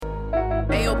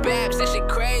Babs, this shit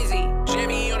crazy.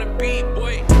 Jimmy on the beat,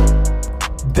 boy.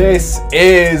 This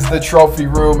is the Trophy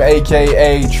Room,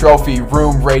 aka Trophy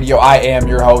Room Radio. I am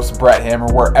your host, Brett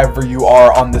Hammer, wherever you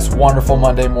are on this wonderful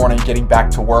Monday morning getting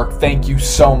back to work. Thank you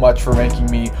so much for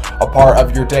making me a part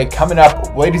of your day. Coming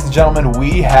up, ladies and gentlemen,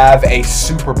 we have a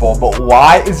Super Bowl, but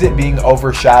why is it being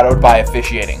overshadowed by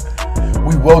officiating?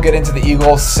 We will get into the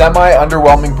Eagles'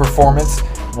 semi-underwhelming performance,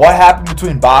 what happened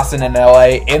between Boston and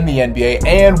LA in the NBA,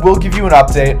 and we'll give you an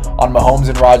update on Mahomes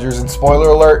and Rodgers, and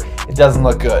spoiler alert, it doesn't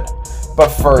look good. But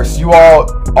first, you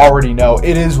all already know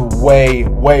it is way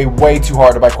too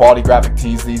hard to buy quality graphic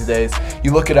tees these days.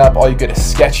 You look it up, all you get is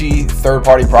sketchy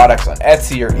third-party products on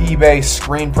Etsy or eBay,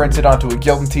 screen printed onto a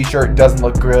Gildan t-shirt, doesn't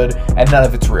look good, and none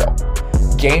of it's real.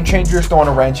 Game Changers throwing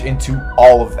a wrench into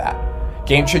all of that.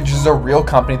 Game Changers is a real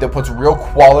company that puts real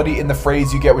quality in the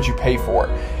phrase you get what you pay for.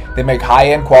 They make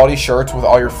high-end quality shirts with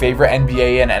all your favorite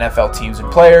NBA and NFL teams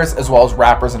and players, as well as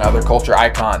rappers and other culture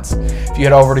icons. If you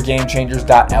head over to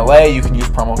GameChangers.la, you can use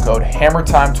promo code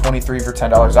HAMMERTIME23 for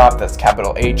 $10 off. That's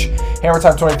capital H.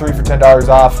 HAMMERTIME23 for $10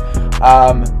 off.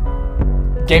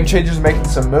 Game Changers is making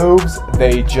some moves.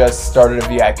 They just started a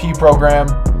VIP program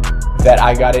that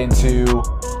I got into,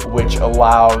 which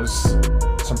allows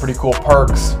some pretty cool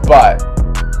perks. But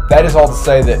that is all to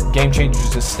say that Game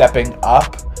Changers is stepping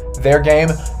up their game,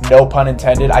 no pun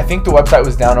intended. I think the website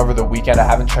was down over the weekend. I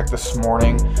haven't checked this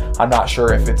morning. I'm not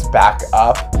sure if it's back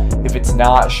up. If it's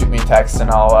not, shoot me a text and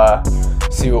I'll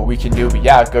see what we can do. But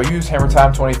yeah, go use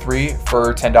HammerTime23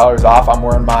 for $10 off. I'm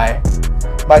wearing my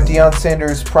Deion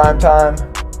Sanders primetime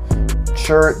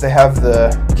shirt. They have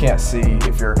you can't see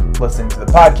if you're listening to the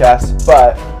podcast,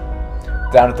 but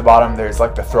down at the bottom there's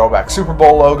like the throwback Super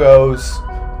Bowl logos.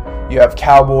 You have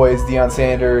Cowboys, Deion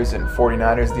Sanders, and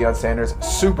 49ers, Deion Sanders.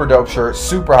 Super dope shirt,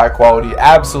 super high quality,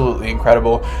 absolutely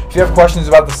incredible. If you have questions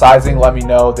about the sizing, let me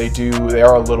know. They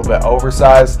are a little bit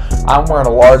oversized. I'm wearing a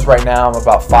large right now. I'm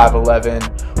about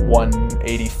 5'11",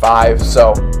 185,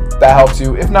 so that helps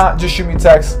you. If not, just shoot me a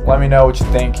text. Let me know what you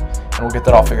think, and we'll get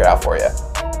that all figured out for you.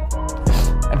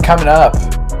 And coming up,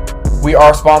 we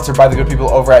are sponsored by the good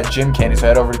people over at Gym Candy, so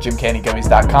head over to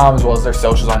gymcandygummies.com as well as their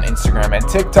socials on Instagram and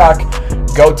TikTok.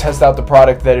 Go test out the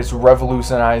product that is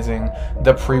revolutionizing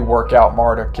the pre-workout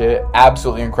market.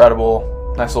 Absolutely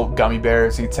incredible. Nice little gummy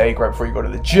bears you take right before you go to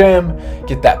the gym.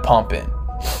 Get that pump in.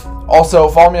 Also,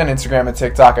 follow me on Instagram and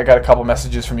TikTok. I got a couple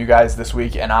messages from you guys this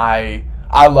week, and I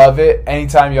love it.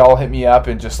 Anytime y'all hit me up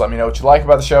and just let me know what you like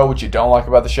about the show, what you don't like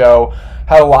about the show.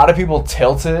 Had a lot of people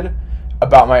tilted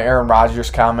about my Aaron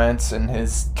Rodgers comments and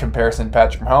his comparison to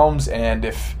Patrick Mahomes, and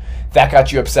if that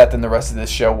got you upset, then the rest of this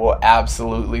show will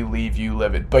absolutely leave you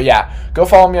livid. But yeah, go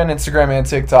follow me on Instagram and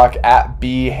TikTok at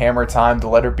BHammerTime, the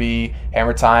letter B,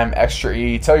 HammerTime, extra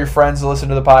E. Tell your friends to listen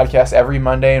to the podcast every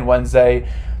Monday and Wednesday.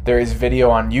 There is video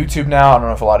on YouTube now. I don't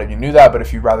know if a lot of you knew that, but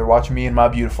if you'd rather watch me and my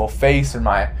beautiful face and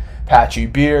my patchy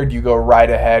beard, you go right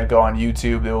ahead, go on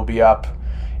YouTube. It will be up.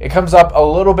 It comes up a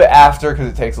little bit after because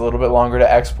it takes a little bit longer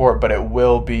to export, but it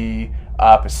will be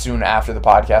up soon after the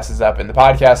podcast is up. And the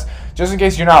podcast, just in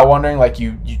case you're not wondering, like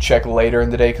you check later in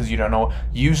the day because you don't know,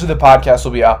 usually the podcast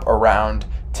will be up around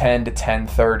 10 to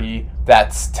 10:30.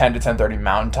 That's 10 to 10:30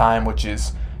 Mountain Time, which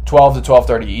is 12 to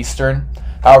 12:30 Eastern.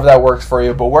 However that works for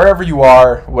you. But wherever you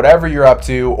are, whatever you're up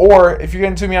to, or if you're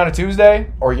getting to me on a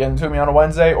Tuesday, or you're getting to me on a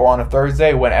Wednesday, or on a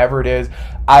Thursday, whenever it is,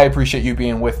 I appreciate you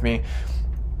being with me.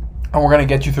 And we're going to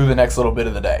get you through the next little bit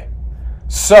of the day.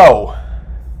 So,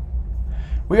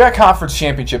 we got conference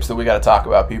championships that we got to talk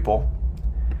about, people.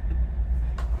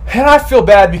 And I feel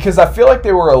bad because I feel like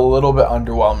they were a little bit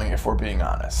underwhelming, if we're being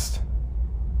honest.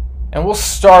 And we'll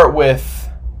start with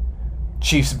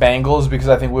Chiefs-Bengals because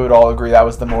I think we would all agree that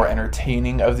was the more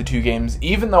entertaining of the two games,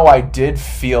 even though I did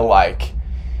feel like,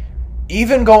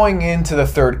 even going into the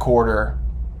third quarter,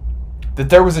 that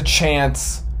there was a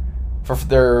chance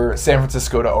for San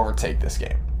Francisco to overtake this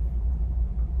game.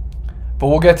 But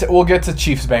we'll get to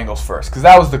Chiefs-Bengals first because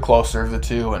that was the closer of the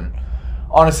two, and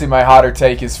honestly my hotter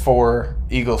take is for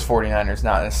Eagles-49ers,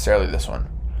 not necessarily this one.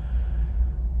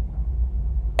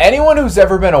 Anyone who's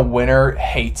ever been a winner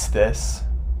hates this.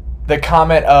 The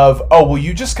comment of, oh, well,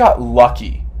 you just got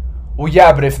lucky. Well,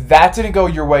 yeah, but if that didn't go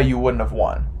your way, you wouldn't have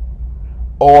won.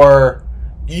 Or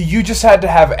you just had to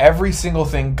have every single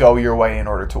thing go your way in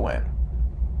order to win.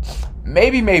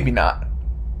 Maybe, maybe not.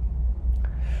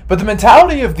 But the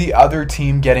mentality of the other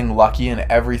team getting lucky and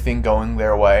everything going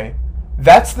their way,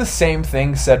 that's the same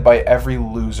thing said by every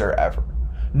loser ever.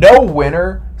 No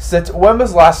winner sits... When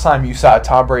was the last time you saw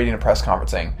Tom Brady in a press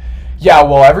conference saying, yeah,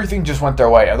 well, everything just went their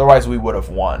way, otherwise we would have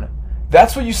won?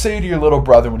 That's what you say to your little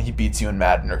brother when he beats you in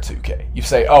Madden or 2K. You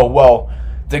say, oh, well,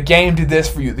 The game did this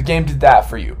for you. The game did that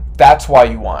for you. That's why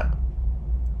you won.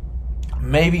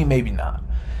 Maybe, maybe not.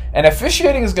 And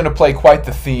officiating is going to play quite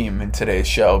the theme in today's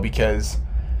show because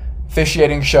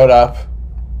officiating showed up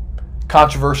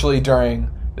controversially during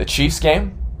the Chiefs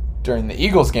game, during the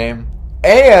Eagles game,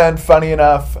 and, funny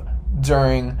enough,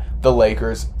 during the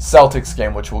Lakers-Celtics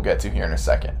game, which we'll get to here in a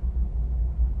second.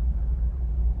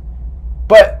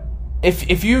 But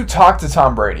if you talk to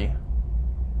Tom Brady,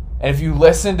 and if you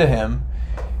listen to him,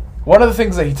 one of the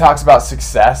things that he talks about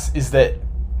success is that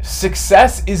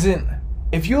success isn't,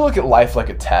 if you look at life like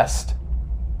a test,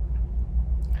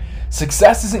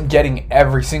 success isn't getting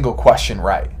every single question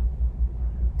right.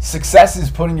 Success is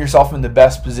putting yourself in the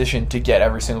best position to get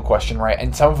every single question right,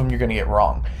 and some of them you're going to get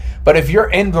wrong. But if you're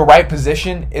in the right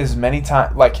position as many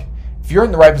times, like if you're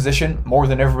in the right position more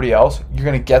than everybody else, you're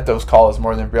going to get those calls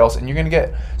more than everybody else, and you're going to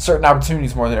get certain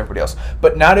opportunities more than everybody else.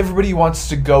 But not everybody wants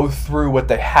to go through what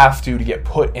they have to get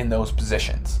put in those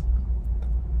positions.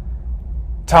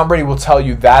 Tom Brady will tell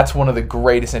you that's one of the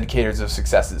greatest indicators of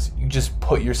successes. You just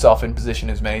put yourself in position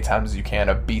as many times as you can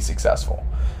to be successful.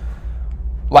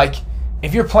 Like,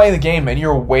 if you're playing the game and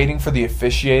you're waiting for the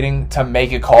officiating to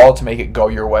make a call, to make it go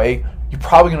your way, you're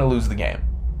probably going to lose the game.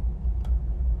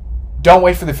 Don't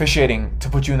wait for the officiating to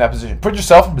put you in that position. Put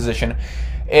yourself in position.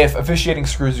 If officiating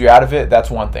screws you out of it, that's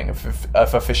one thing. If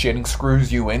officiating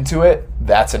screws you into it,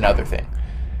 that's another thing.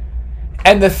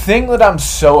 And the thing that I'm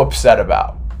so upset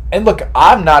about, and look,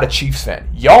 I'm not a Chiefs fan.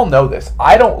 Y'all know this.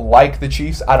 I don't like the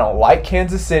Chiefs. I don't like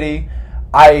Kansas City.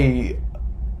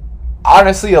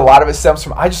 Honestly, a lot of it stems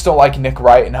from I just don't like Nick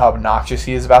Wright and how obnoxious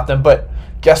he is about them. But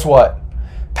guess what?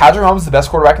 Patrick Mahomes is the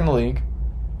best quarterback in the league.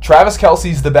 Travis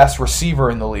Kelce's the best receiver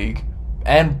in the league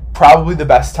and probably the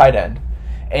best tight end.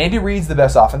 Andy Reid's the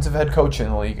best offensive head coach in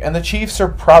the league, and the Chiefs are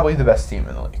probably the best team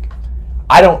in the league.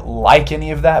 I don't like any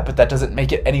of that, but that doesn't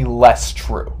make it any less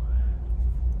true.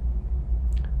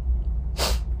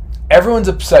 Everyone's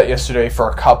upset yesterday for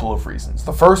a couple of reasons.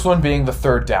 The first one being the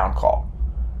third down call.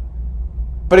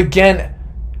 But again,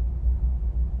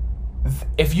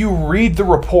 if you read the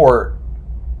report,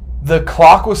 the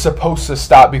clock was supposed to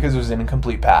stop because it was an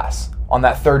incomplete pass on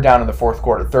that third down in the fourth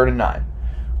quarter, 3rd and 9,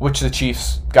 which the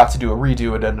Chiefs got to do a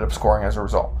redo and ended up scoring as a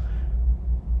result.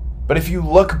 But if you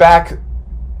look back,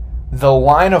 the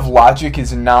line of logic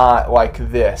is not like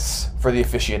this for the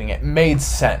officiating. It made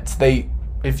sense.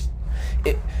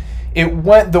 It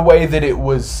went the way that it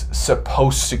was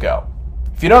supposed to go.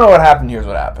 If you don't know what happened, here's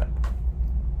what happened.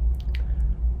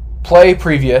 Play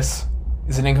previous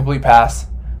is an incomplete pass.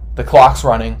 The clock's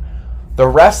running. The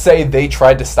refs say they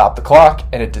tried to stop the clock,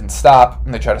 and it didn't stop.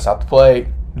 And they tried to stop the play.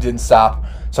 It didn't stop.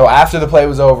 So after the play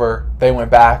was over, they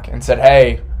went back and said,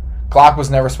 hey, clock was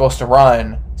never supposed to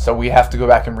run, so we have to go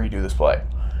back and redo this play.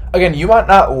 Again, you might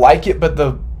not like it, but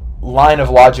the line of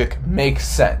logic makes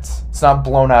sense. It's not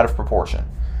blown out of proportion.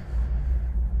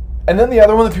 And then the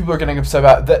other one that people are getting upset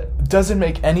about that doesn't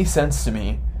make any sense to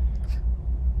me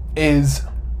is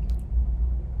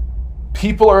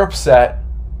people are upset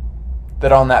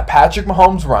that on that Patrick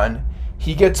Mahomes run,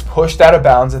 he gets pushed out of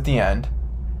bounds at the end,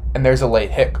 and there's a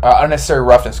late hit, unnecessary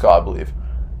roughness call, I believe.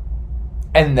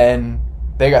 And then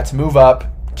they got to move up,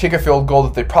 kick a field goal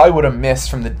that they probably would have missed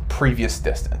from the previous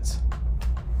distance.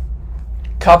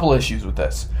 Couple issues with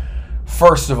this.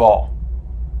 First of all,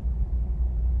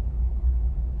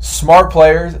 smart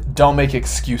players don't make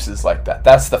excuses like that.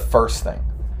 That's the first thing.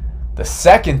 The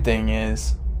second thing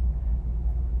is,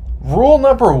 rule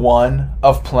number 1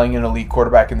 of playing an elite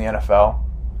quarterback in the NFL,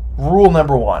 rule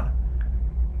number 1,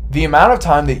 the amount of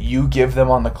time that you give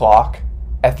them on the clock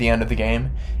at the end of the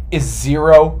game is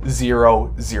 0,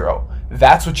 0, 0.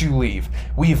 That's what you leave.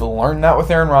 We've learned that with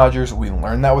Aaron Rodgers. We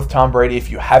learned that with Tom Brady. If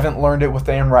you haven't learned it with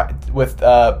Patrick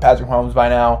Mahomes by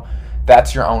now,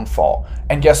 that's your own fault.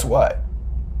 And guess what?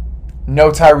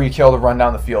 No Tyreek Hill to run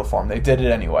down the field for him. They did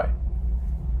it anyway.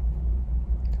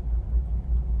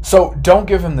 So don't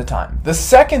give him the time. The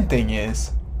second thing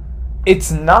is, it's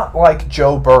not like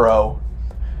Joe Burrow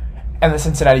and the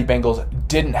Cincinnati Bengals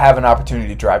didn't have an opportunity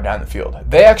to drive down the field.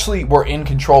 They actually were in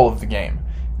control of the game.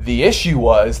 The issue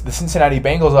was the Cincinnati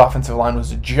Bengals offensive line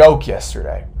was a joke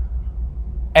yesterday.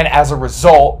 And as a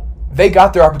result, they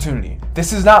got their opportunity.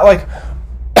 This is not like...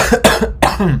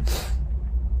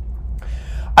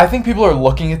 I think people are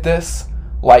looking at this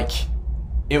like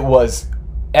it was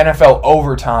NFL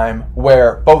overtime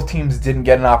where both teams didn't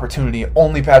get an opportunity,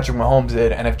 only Patrick Mahomes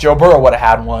did, and if Joe Burrow would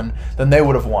have had one, then they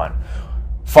would have won.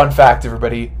 Fun fact,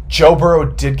 everybody, Joe Burrow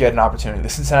did get an opportunity. The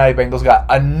Cincinnati Bengals got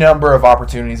a number of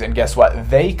opportunities, and guess what?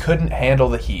 They couldn't handle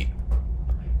the heat.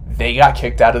 They got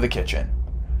kicked out of the kitchen.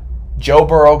 Joe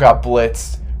Burrow got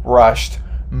blitzed, rushed,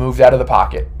 moved out of the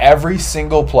pocket every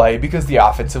single play because the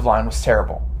offensive line was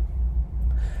terrible.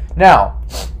 Now,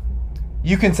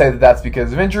 you can say that that's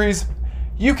because of injuries.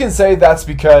 You can say that's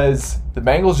because the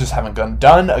Bengals just haven't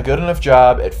done a good enough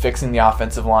job at fixing the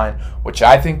offensive line, which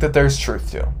I think that there's truth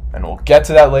to. And we'll get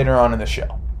to that later on in the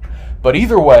show. But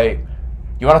either way,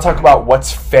 you want to talk about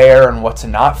what's fair and what's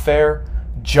not fair?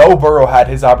 Joe Burrow had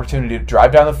his opportunity to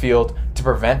drive down the field to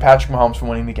prevent Patrick Mahomes from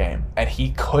winning the game, and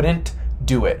he couldn't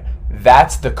do it.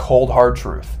 That's the cold, hard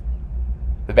truth.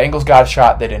 The Bengals got a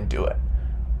shot, they didn't do it.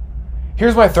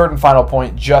 Here's my third and final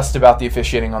point just about the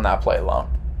officiating on that play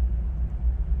alone.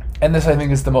 And this, I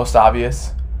think, is the most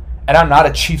obvious. And I'm not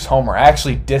a Chiefs homer. I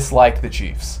actually dislike the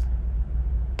Chiefs.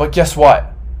 But guess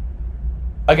what?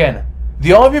 Again,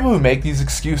 the only people who make these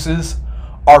excuses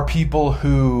are people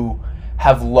who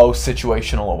have low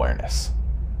situational awareness.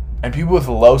 And people with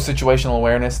low situational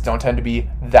awareness don't tend to be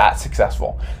that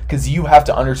successful. Because you have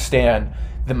to understand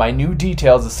the minute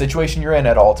details of the situation you're in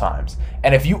at all times.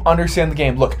 And if you understand the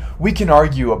game, look, we can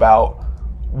argue about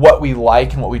what we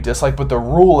like and what we dislike, but the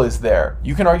rule is there.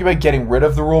 You can argue about getting rid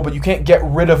of the rule, but you can't get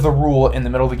rid of the rule in the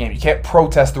middle of the game. You can't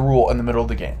protest the rule in the middle of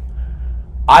the game.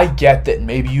 I get that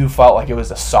maybe you felt like it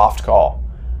was a soft call,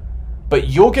 but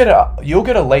you'll get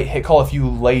a late hit call if you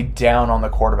lay down on the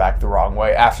quarterback the wrong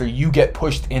way after you get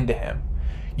pushed into him.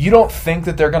 You don't think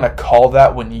that they're going to call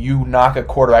that when you knock a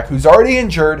quarterback who's already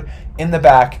injured in the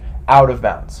back out of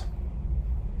bounds.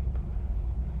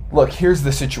 Look, here's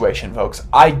the situation, folks.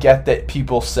 I get that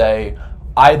people say,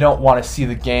 I don't want to see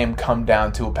the game come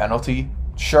down to a penalty.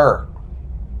 Sure.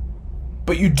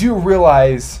 But you do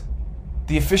realize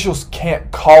the officials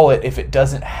can't call it if it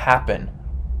doesn't happen.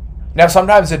 Now,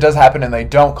 sometimes it does happen and they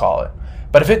don't call it.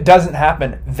 But if it doesn't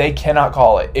happen, they cannot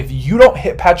call it. If you don't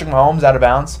hit Patrick Mahomes out of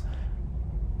bounds,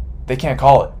 they can't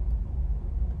call it.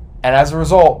 And as a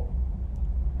result,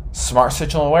 smart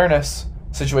situational awareness,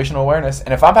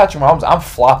 and if I'm Patrick Mahomes, I'm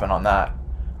flopping on that.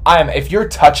 If you're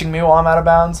touching me while I'm out of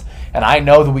bounds, and I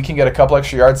know that we can get a couple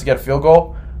extra yards to get a field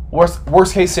goal,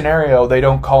 worst case scenario, they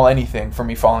don't call anything for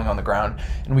me falling on the ground,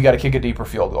 and we got to kick a deeper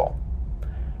field goal.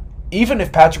 Even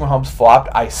if Patrick Mahomes flopped,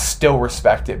 I still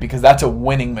respect it because that's a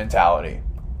winning mentality.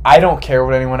 I don't care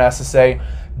what anyone has to say.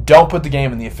 Don't put the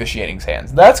game in the officiating's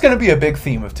hands. That's going to be a big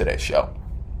theme of today's show.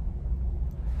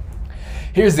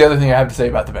 Here's the other thing I have to say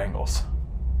about the Bengals.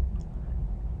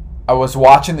 I was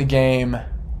watching the game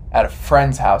at a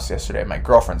friend's house yesterday, my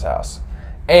girlfriend's house,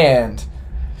 and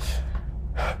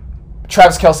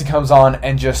Travis Kelce comes on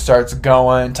and just starts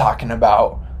talking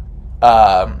about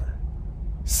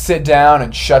sit down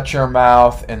and shut your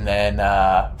mouth and then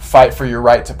fight for your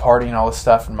right to party and all this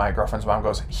stuff. And my girlfriend's mom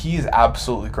goes, he is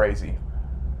absolutely crazy.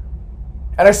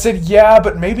 And I said, yeah,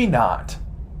 but maybe not.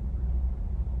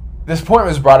 This point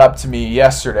was brought up to me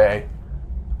yesterday.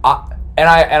 And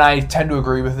I tend to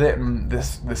agree with it. And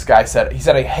this guy said,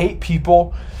 I hate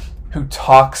people who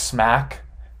talk smack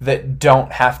that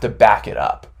don't have to back it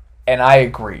up. And I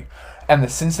agree. And the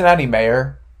Cincinnati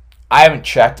mayor, I haven't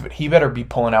checked, but he better be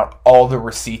pulling out all the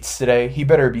receipts today. He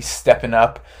better be stepping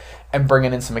up and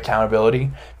bringing in some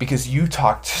accountability because you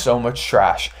talked so much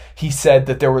trash. He said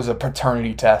that there was a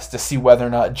paternity test to see whether or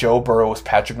not Joe Burrow was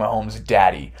Patrick Mahomes'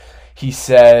 daddy. He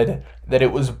said that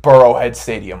it was Burrowhead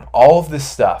Stadium. All of this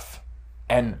stuff.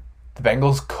 And the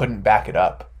Bengals couldn't back it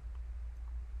up.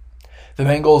 The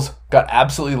Bengals got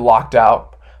absolutely locked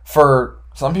out. For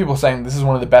some people saying this is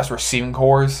one of the best receiving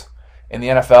cores in the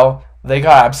NFL, they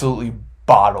got absolutely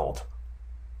bottled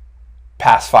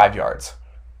past 5 yards.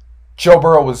 Joe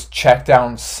Burrow was checked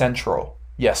down central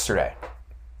yesterday.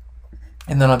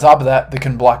 And then on top of that, they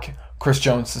couldn't block Chris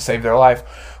Jones to save their life,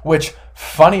 which,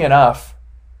 funny enough,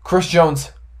 Chris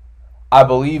Jones, I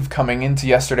believe, coming into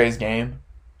yesterday's game,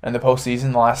 in the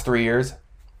postseason the last 3 years,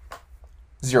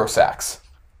 0 sacks.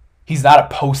 He's not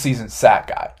a postseason sack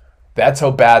guy. That's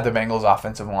how bad the Bengals'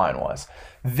 offensive line was.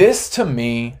 This, to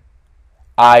me,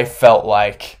 I felt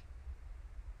like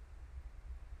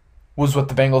was what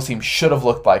the Bengals team should have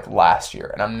looked like last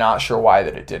year, and I'm not sure why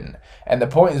that it didn't. And the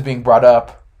point is being brought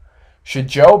up, should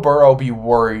Joe Burrow be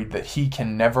worried that he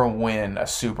can never win a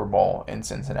Super Bowl in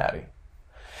Cincinnati?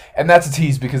 And that's a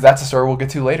tease because that's a story we'll get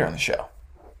to later in the show.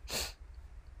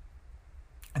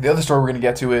 The other story we're going to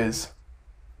get to is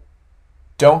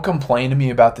don't complain to me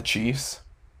about the Chiefs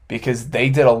because they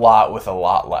did a lot with a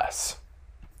lot less.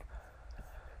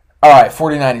 All right,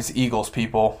 49ers Eagles,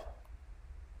 people.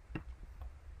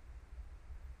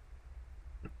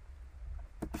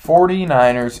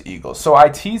 49ers Eagles. So I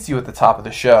teased you at the top of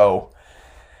the show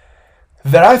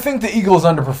that I think the Eagles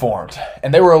underperformed,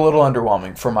 and they were a little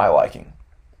underwhelming for my liking,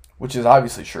 which is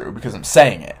obviously true because I'm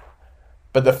saying it.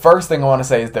 But the first thing I want to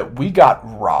say is that we got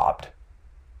robbed.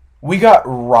 We got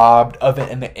robbed of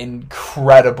an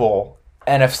incredible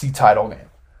NFC title game.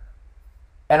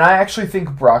 And I actually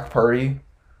think Brock Purdy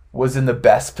was in the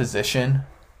best position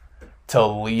to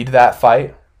lead that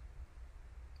fight.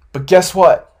 But guess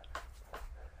what?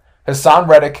 Hassan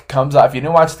Reddick comes off. If you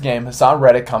didn't watch the game, Hassan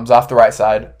Reddick comes off the right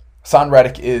side. Hassan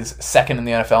Reddick is second in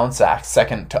the NFL in sacks,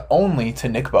 second to only to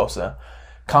Nick Bosa.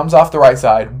 Comes off the right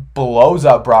side, blows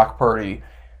up Brock Purdy,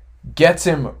 gets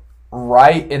him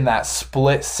right in that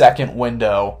split-second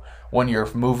window when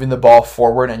you're moving the ball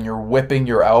forward and you're whipping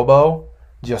your elbow,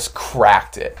 just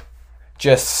cracked it.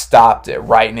 Just stopped it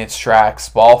right in its tracks.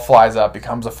 Ball flies up,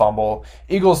 becomes a fumble.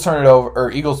 Eagles turn it over,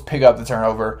 or Eagles pick up the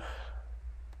turnover.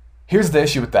 Here's the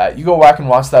issue with that. You go back and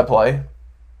watch that play.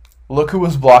 Look who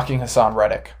was blocking Hassan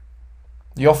Reddick.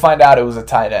 You'll find out it was a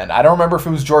tight end. I don't remember if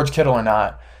it was George Kittle or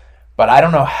not, but I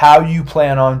don't know how you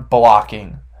plan on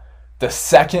blocking the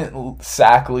second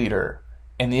sack leader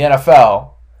in the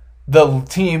NFL, the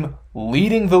team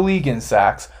leading the league in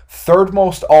sacks, third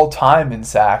most all-time in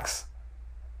sacks,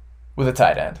 with a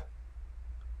tight end.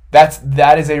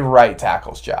 That is a right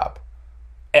tackle's job.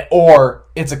 Or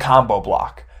it's a combo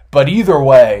block. But either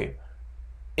way,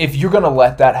 if you're going to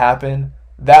let that happen,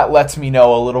 that lets me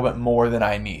know a little bit more than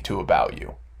I need to about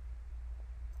you.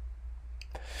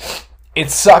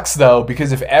 It sucks, though,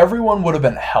 because if everyone would have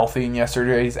been healthy in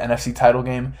yesterday's NFC title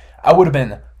game, I would have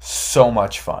been so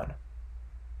much fun.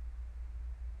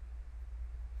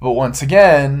 But once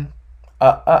again,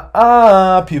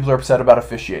 people are upset about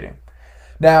officiating.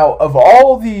 Now, of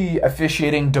all the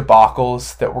officiating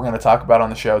debacles that we're going to talk about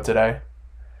on the show today,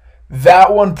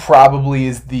 that one probably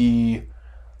is the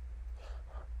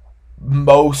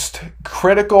most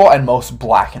critical and most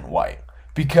black and white.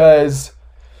 Because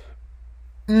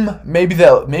maybe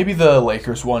the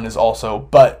Lakers one is also,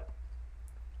 but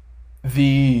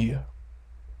the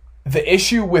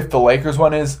issue with the Lakers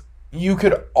one is you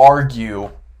could argue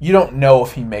you don't know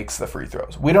if he makes the free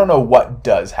throws. We don't know what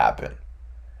does happen.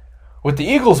 With the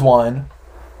Eagles one,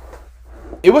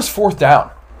 it was fourth down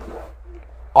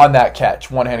on that catch,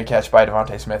 one-handed catch by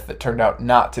Devontae Smith that turned out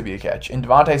not to be a catch. And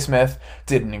Devontae Smith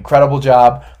did an incredible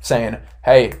job saying,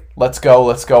 hey, let's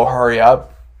go, hurry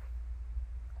up.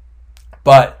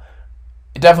 But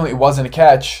it definitely wasn't a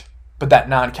catch, but that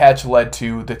non-catch led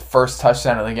to the first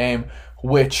touchdown of the game,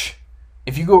 which,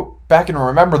 if you go back and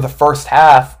remember the first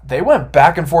half, they went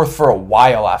back and forth for a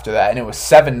while after that, and it was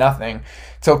 7-0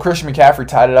 until Christian McCaffrey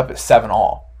tied it up at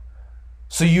 7-all.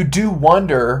 So you do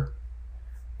wonder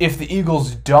if the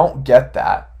Eagles don't get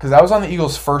that, because that was on the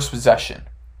Eagles' first possession.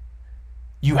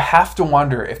 You have to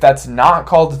wonder if that's not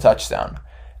called a touchdown.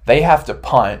 They have to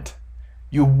punt.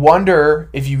 You wonder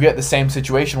if you get the same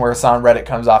situation where Hassan Reddick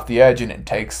comes off the edge and it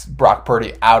takes Brock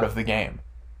Purdy out of the game.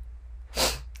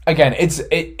 Again,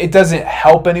 it doesn't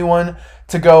help anyone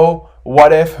to go,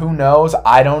 what if, who knows,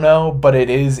 I don't know, but it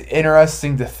is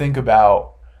interesting to think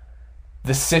about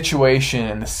the situation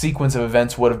and the sequence of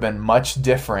events would have been much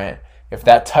different if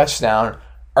that touchdown,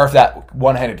 or if that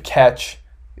one-handed catch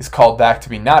is called back to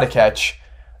be not a catch,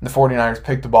 and the 49ers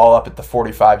picked the ball up at the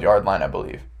 45-yard line, I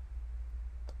believe.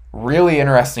 Really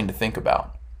interesting to think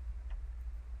about.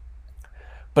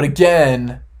 But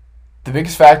again, the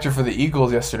biggest factor for the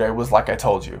Eagles yesterday was, like I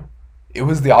told you, it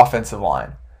was the offensive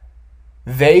line.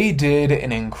 They did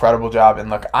an incredible job. And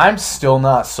look, I'm still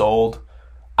not sold.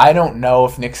 I don't know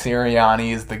if Nick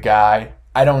Sirianni is the guy.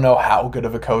 I don't know how good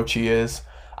of a coach he is.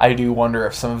 I do wonder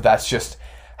if some of that's just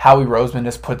Howie Roseman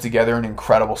has put together an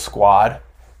incredible squad,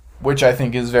 which I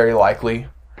think is very likely.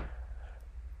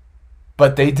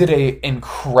 But they did an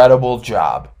incredible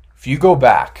job. If you go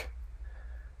back,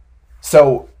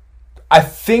 so I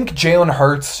think Jalen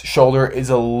Hurts' shoulder is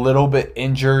a little bit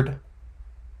injured.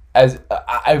 As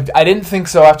I didn't think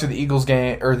so after the Eagles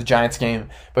game or the Giants game,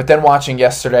 but then watching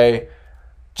yesterday,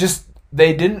 just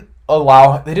they didn't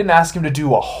ask him to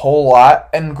do a whole lot.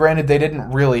 And granted, they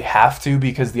didn't really have to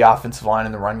because the offensive line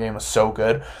in the run game was so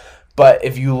good. But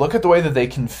if you look at the way that they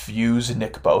confused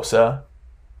Nick Bosa,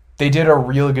 they did a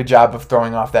really good job of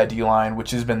throwing off that D-line,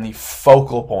 which has been the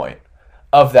focal point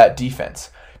of that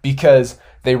defense. Because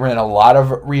they ran a lot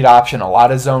of read option, a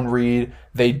lot of zone read.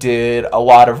 They did a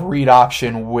lot of read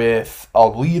option with a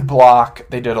lead block.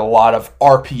 They did a lot of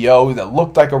RPO that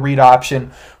looked like a read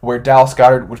option, where Dallas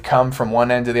Goedert would come from one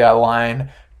end of the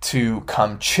line to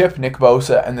come chip Nick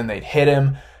Bosa, and then they'd hit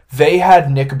him. They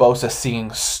had Nick Bosa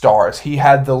seeing stars. He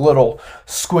had the little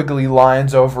squiggly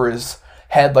lines over his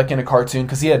head like in a cartoon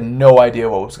because he had no idea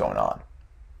what was going on.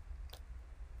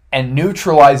 And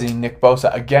neutralizing Nick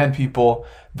Bosa, again, people,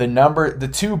 the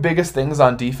two biggest things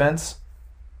on defense,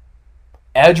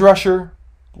 edge rusher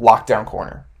lockdown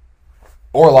corner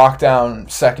or lockdown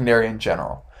secondary in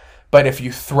general. But if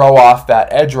you throw off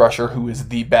that edge rusher, who is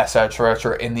the best edge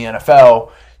rusher in the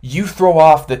NFL, you throw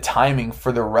off the timing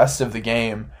for the rest of the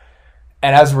game.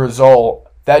 And as a result,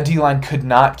 that D-line could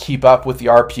not keep up with the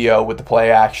RPO, with the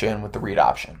play action, with the read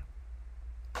option.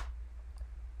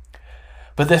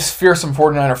 But this fearsome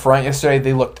 49er front yesterday,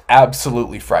 they looked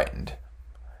absolutely frightened.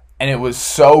 And it was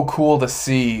so cool to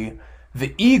see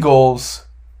the Eagles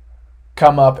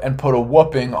come up and put a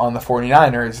whooping on the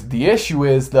 49ers. The issue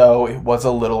is, though, it was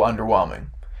a little underwhelming.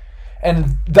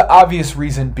 And the obvious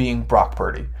reason being Brock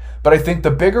Purdy. But I think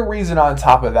the bigger reason on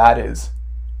top of that is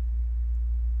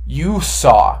you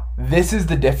saw this is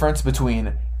the difference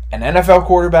between an NFL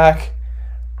quarterback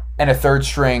and a third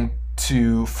string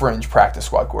to fringe practice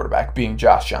squad quarterback, being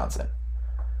Josh Johnson.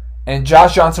 And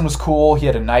Josh Johnson was cool. He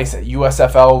had a nice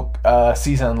USFL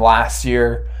season last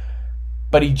year,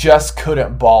 but he just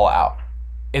couldn't ball out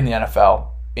in the NFL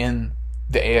in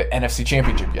the NFC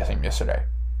Championship game yesterday.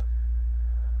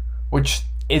 Which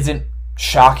isn't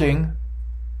shocking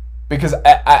because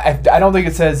I don't think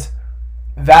it says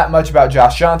that much about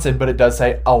Josh Johnson, but it does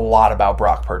say a lot about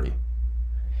Brock Purdy.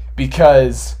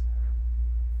 Because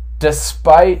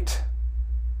despite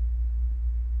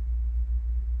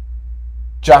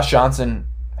Josh Johnson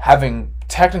having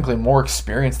technically more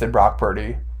experience than Brock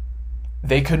Purdy,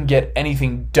 they couldn't get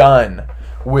anything done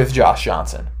with Josh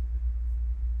Johnson.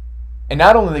 And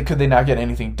not only could they not get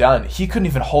anything done, he couldn't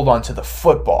even hold on to the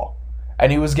football.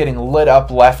 And he was getting lit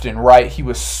up left and right. He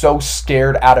was so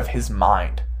scared out of his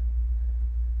mind.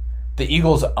 The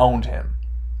Eagles owned him.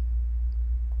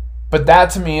 But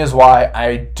that to me is why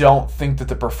I don't think that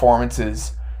the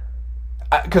performances...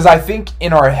 Because I think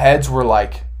in our heads we're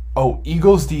like, oh,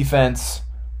 Eagles defense,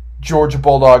 Georgia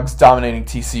Bulldogs dominating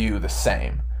TCU the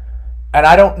same. And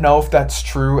I don't know if that's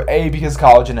true, A, because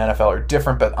college and NFL are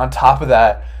different, but on top of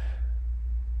that,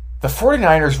 the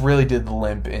 49ers really did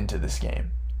limp into this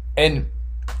game. And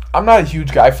I'm not a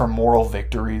huge guy for moral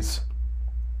victories,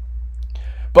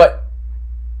 but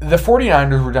the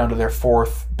 49ers were down to their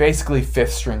fourth, basically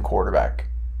fifth string quarterback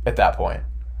at that point.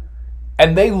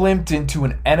 And they limped into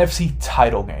an NFC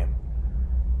title game.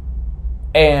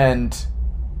 And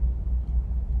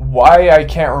why I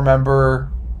can't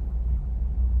remember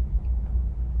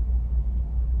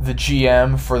the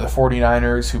GM for the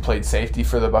 49ers who played safety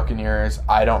for the Buccaneers,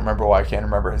 I don't remember why I can't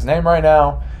remember his name right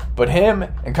now, but him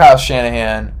and Kyle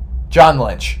Shanahan, John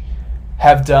Lynch,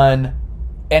 have done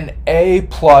an A++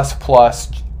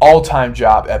 all-time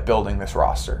job at building this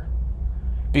roster.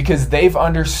 Because they've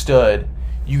understood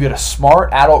you get a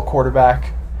smart adult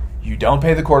quarterback, you don't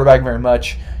pay the quarterback very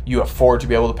much, you afford to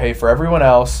be able to pay for everyone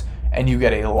else, and you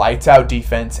get a lights-out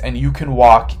defense, and you can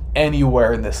walk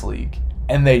anywhere in this league.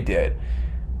 And they did.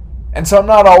 And so I'm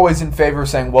not always in favor of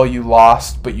saying, well, you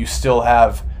lost, but you still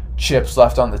have chips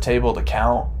left on the table to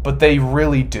count. But they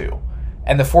really do.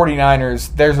 And the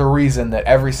 49ers, there's a reason that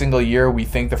every single year we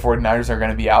think the 49ers are going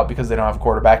to be out because they don't have a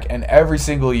quarterback. And every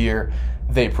single year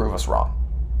they prove us wrong.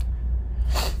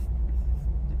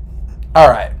 All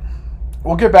right.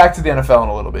 We'll get back to the NFL in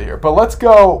a little bit here. But let's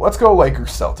go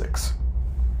Lakers-Celtics.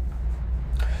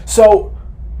 So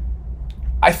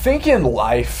I think in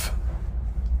life,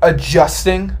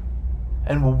 adjusting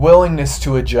and willingness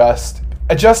to adjustment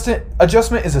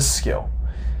is a skill.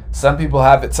 Some people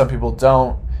have it, some people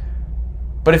don't.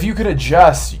 But if you can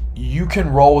adjust, you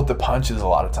can roll with the punches a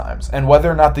lot of times. And whether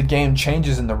or not the game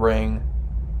changes in the ring,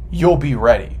 you'll be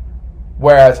ready.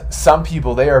 Whereas some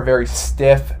people, they are very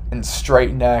stiff and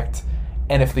straight-necked.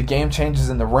 And if the game changes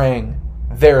in the ring,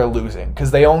 they're losing. Because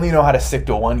they only know how to stick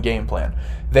to one game plan.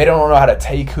 They don't know how to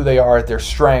take who they are at their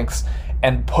strengths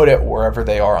and put it wherever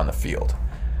they are on the field.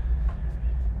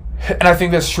 And I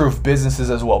think that's true of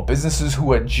businesses as well. Businesses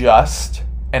who adjust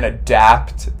and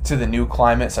adapt to the new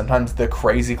climate, sometimes the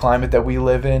crazy climate that we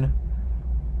live in,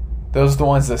 those are the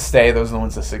ones that stay, those are the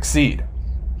ones that succeed.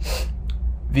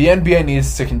 The NBA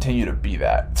needs to continue to be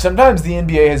that. Sometimes the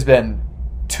NBA has been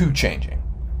too changing.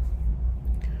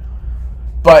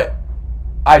 But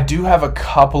I do have a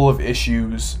couple of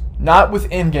issues, not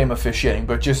with in-game officiating,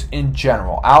 but just in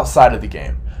general, outside of the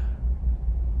game.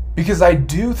 Because I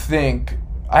do think,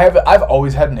 I've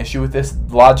always had an issue with this.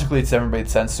 Logically, it's never made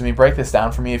sense to me. Break this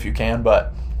down for me if you can.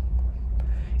 But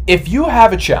if you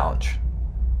have a challenge,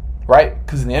 right?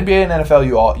 Because in the NBA and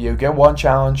NFL, you get one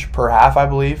challenge per half, I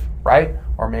believe, right?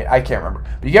 Or maybe, I can't remember.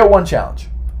 But you get one challenge.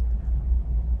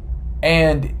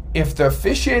 And if the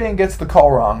officiating gets the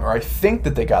call wrong, or I think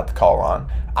that they got the call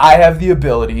wrong, I have the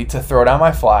ability to throw down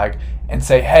my flag and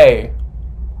say, hey,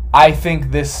 I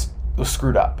think this was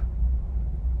screwed up.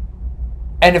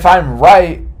 And if I'm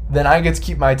right, then I get to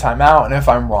keep my timeout, and if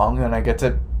I'm wrong, then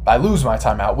I lose my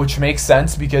timeout, which makes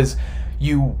sense because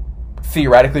you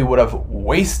theoretically would have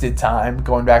wasted time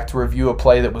going back to review a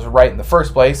play that was right in the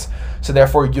first place, so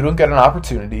therefore you don't get an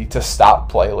opportunity to stop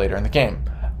play later in the game.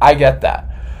 I get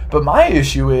that. But my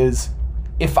issue is,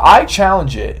 if I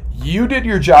challenge it, you did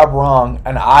your job wrong,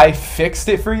 and I fixed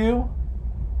it for you,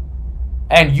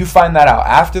 and you find that out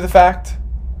after the fact,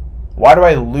 why do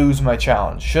I lose my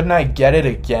challenge? Shouldn't I get it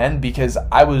again because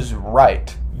I was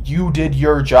right? You did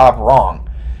your job wrong.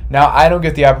 Now I don't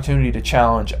get the opportunity to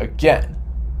challenge again.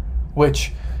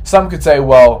 Which some could say,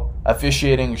 well,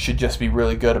 officiating should just be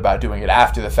really good about doing it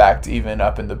after the fact, even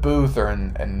up in the booth or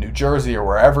in New Jersey or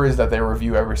wherever it is that they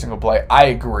review every single play. I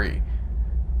agree.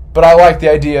 But I like the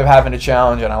idea of having a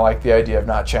challenge, and I like the idea of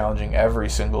not challenging every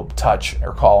single touch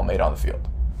or call made on the field.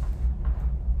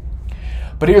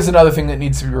 But here's another thing that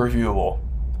needs to be reviewable.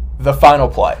 The final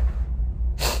play.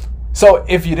 So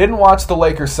if you didn't watch the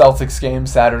Lakers-Celtics game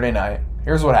Saturday night,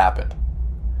 here's what happened.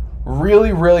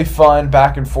 Really, really fun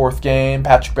back and forth game.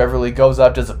 Patrick Beverley goes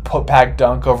up, does a put-back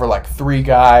dunk over like 3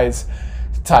 guys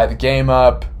to tie the game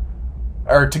up,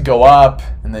 or to go up,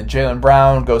 and then Jaylen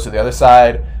Brown goes to the other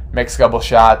side, makes a couple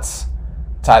shots,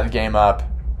 tie the game up.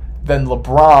 Then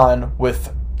LeBron,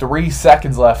 with 3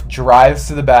 seconds left, drives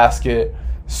to the basket,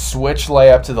 switch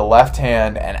layup to the left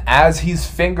hand, and as he's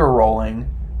finger rolling,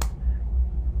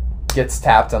 gets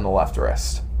tapped on the left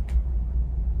wrist.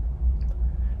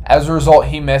 As a result,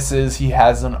 he misses. He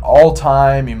has an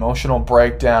all-time emotional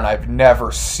breakdown. I've never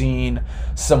seen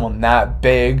someone that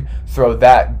big throw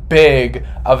that big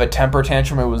of a temper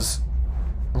tantrum. It was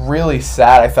really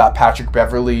sad. I thought Patrick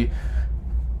Beverley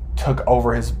took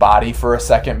over his body for a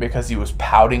second because he was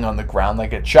pouting on the ground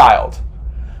like a child.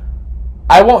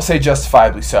 I won't say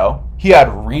justifiably so. He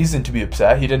had reason to be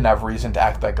upset. He didn't have reason to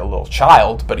act like a little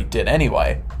child, but he did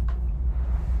anyway.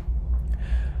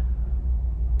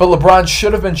 But LeBron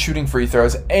should have been shooting free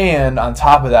throws, and on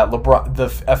top of that,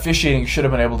 the officiating should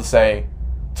have been able to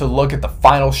look at the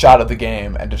final shot of the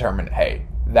game and determine, hey,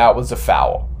 that was a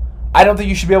foul. I don't think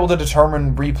you should be able to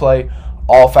determine replay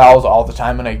all fouls all the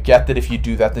time, and I get that if you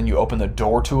do that, then you open the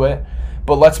door to it.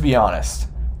 But let's be honest.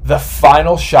 The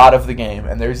final shot of the game,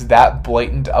 and there's that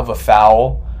blatant of a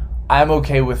foul, I'm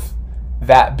okay with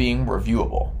that being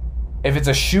reviewable. If it's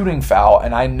a shooting foul,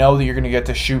 and I know that you're going to get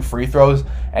to shoot free throws,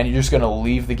 and you're just going to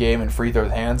leave the game in free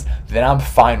throws hands, then I'm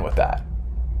fine with that.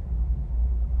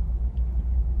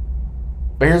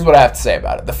 But here's what I have to say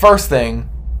about it. The first thing,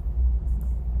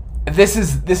 this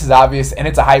is obvious, and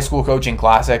it's a high school coaching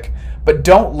classic, but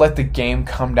don't let the game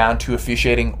come down to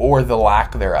officiating or the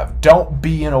lack thereof. Don't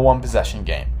be in a one-possession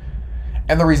game.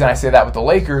 And the reason I say that with the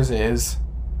Lakers is,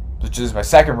 which is my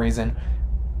second reason,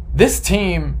 this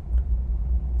team,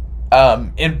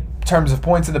 in terms of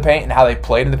points in the paint and how they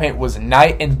played in the paint, was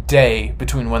night and day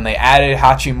between when they added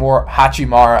Hachimura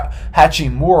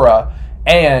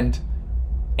and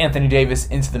Anthony Davis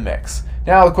into the mix.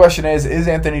 Now the question is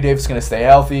Anthony Davis going to stay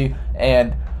healthy?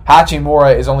 And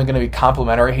Hachimura is only going to be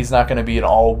complimentary. He's not going to be an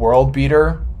all-world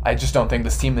beater. I just don't think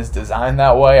this team is designed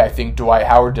that way. I think Dwight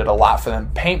Howard did a lot for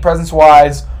them paint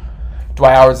presence-wise.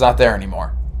 Dwight Howard's not there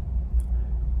anymore.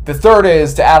 The third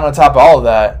is, to add on top of all of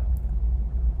that,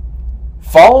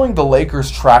 following the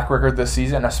Lakers' track record this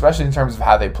season, especially in terms of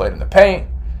how they played in the paint,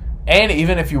 and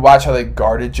even if you watch how they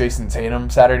guarded Jason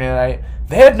Tatum Saturday night,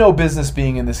 they had no business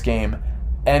being in this game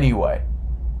anyway.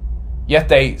 Yet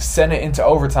they sent it into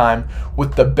overtime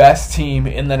with the best team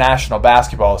in the National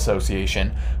Basketball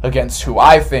Association against who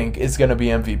I think is going to be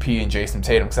MVP in Jason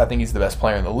Tatum, because I think he's the best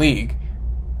player in the league.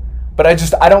 But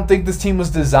I don't think this team was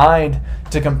designed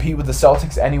to compete with the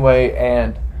Celtics anyway,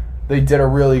 and they did a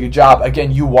really good job.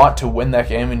 Again, you want to win that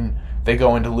game, and they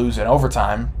go in to lose in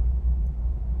overtime.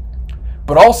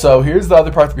 But also, here's the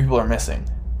other part that people are missing.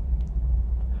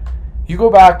 You go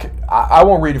back, I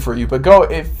won't read it for you, but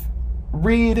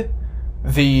read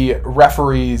the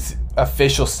referee's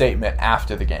official statement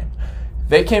after the game.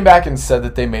 They came back and said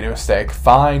that they made a mistake.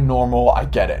 Fine, normal, I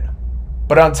get it.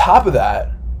 But on top of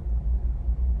that,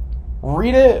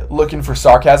 read it looking for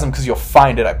sarcasm, because you'll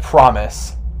find it, I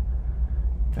promise.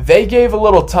 They gave a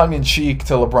little tongue-in-cheek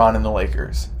to LeBron and the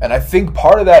Lakers. And I think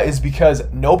part of that is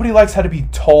because nobody likes how to be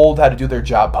told how to do their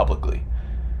job publicly.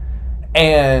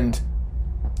 And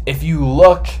if you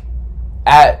look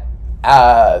at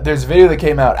there's a video that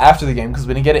came out after the game, because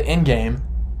we didn't get it in-game.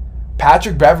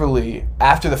 Patrick Beverley,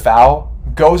 after the foul,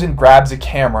 goes and grabs a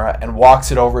camera and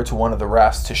walks it over to one of the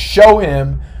refs to show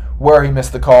him where he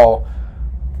missed the call.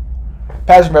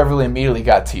 Patrick Beverley immediately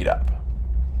got teed up.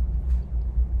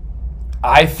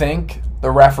 I think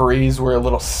the referees were a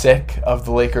little sick of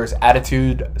the Lakers'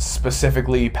 attitude,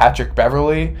 specifically Patrick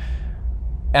Beverley.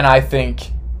 And I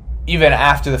think even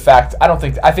after the fact,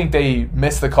 I think they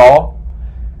missed the call,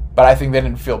 but I think they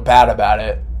didn't feel bad about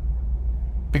it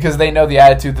because they know the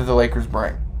attitude that the Lakers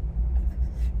bring.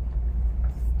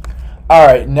 All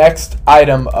right, next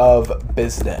item of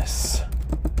business.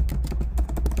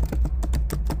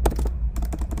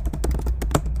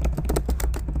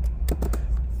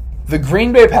 The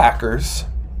Green Bay Packers,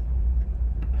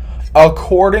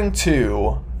 according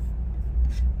to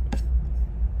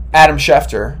Adam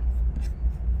Schefter,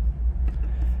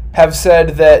 have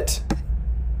said that,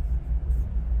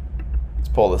 let's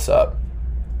pull this up.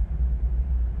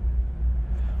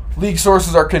 League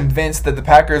sources are convinced that the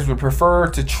Packers would prefer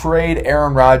to trade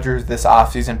Aaron Rodgers this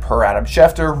offseason per Adam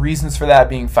Schefter. Reasons for that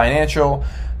being financial,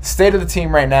 the state of the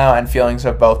team right now, and feelings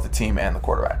of both the team and the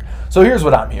quarterback. So here's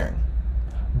what I'm hearing.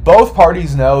 Both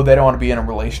parties know they don't want to be in a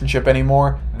relationship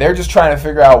anymore. They're just trying to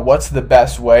figure out what's the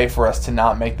best way for us to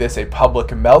not make this a public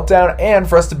meltdown and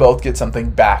for us to both get something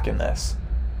back in this.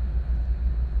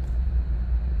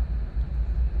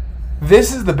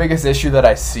 This is the biggest issue that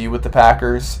I see with the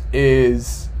Packers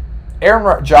is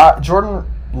Jordan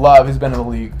Love has been in the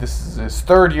league. This is his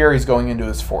third year. He's going into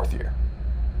his fourth year.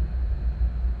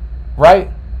 Right?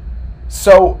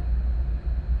 So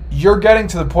you're getting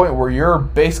to the point where you're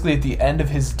basically at the end of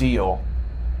his deal,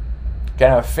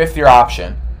 gonna have a fifth-year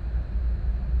option,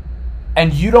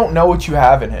 and you don't know what you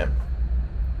have in him.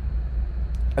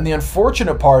 And the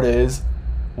unfortunate part is,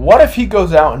 what if he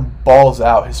goes out and balls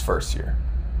out his first year?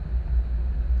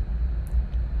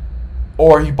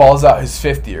 Or he balls out his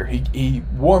fifth year. He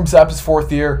warms up his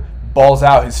fourth year, balls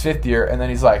out his fifth year, and then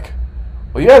he's like,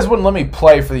 well, you guys wouldn't let me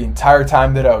play for the entire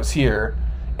time that I was here,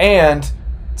 and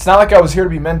it's not like I was here to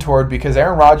be mentored because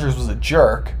Aaron Rodgers was a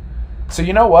jerk. So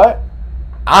you know what?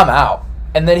 I'm out.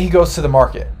 And then he goes to the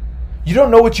market. You don't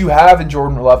know what you have in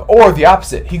Jordan Love. Or the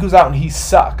opposite. He goes out and he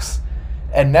sucks.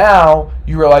 And now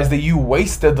you realize that you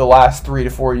wasted the last 3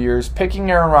 to 4 years picking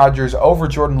Aaron Rodgers over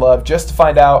Jordan Love just to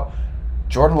find out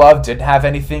Jordan Love didn't have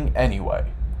anything anyway.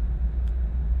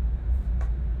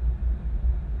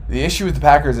 The issue with the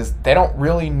Packers is they don't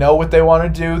really know what they want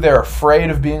to do. They're afraid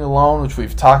of being alone, which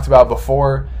we've talked about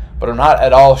before. But I'm not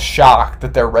at all shocked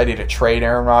that they're ready to trade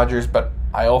Aaron Rodgers. But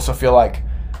I also feel like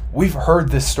we've heard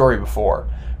this story before.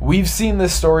 We've seen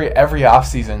this story every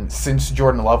offseason since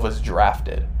Jordan Love was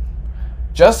drafted.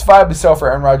 Justifiably so for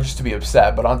Aaron Rodgers to be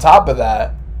upset. But on top of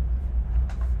that,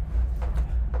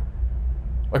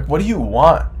 like, what do you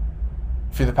want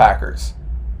for the Packers?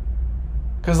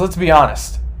 Because let's be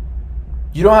honest.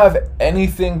 You don't have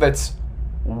anything that's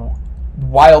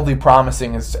wildly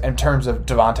promising in terms of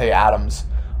Devontae Adams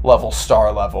level,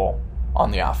 star level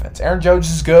on the offense. Aaron Jones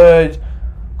is good.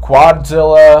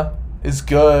 Quadzilla is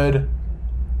good.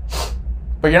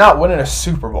 But you're not winning a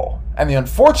Super Bowl. And the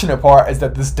unfortunate part is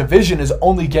that this division is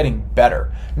only getting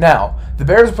better. Now, the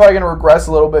Bears are probably going to regress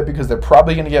a little bit because they're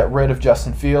probably going to get rid of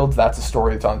Justin Fields. That's a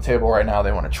story that's on the table right now.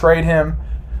 They want to trade him.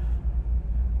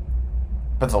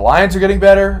 But the Lions are getting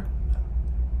better.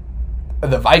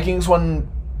 The Vikings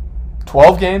won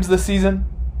 12 games this season.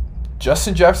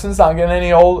 Justin Jefferson's not getting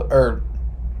any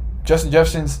Justin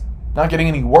Jefferson's not getting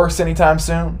any worse anytime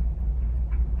soon.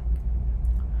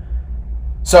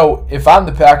 So if I'm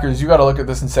the Packers, you got to look at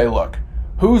this and say, look,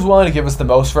 who's willing to give us the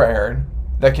most for Aaron,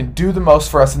 that can do the most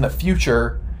for us in the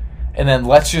future, and then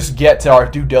let's just get to our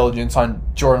due diligence on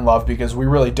Jordan Love because we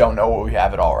really don't know what we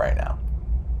have at all right now.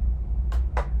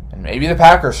 And maybe the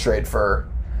Packers trade for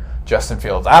Justin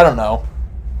Fields. I don't know.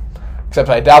 Except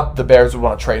I doubt the Bears would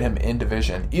want to trade him in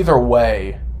division. Either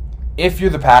way, if you're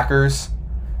the Packers,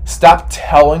 stop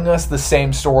telling us the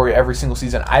same story every single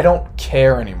season. I don't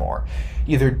care anymore.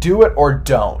 Either do it or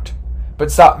don't. But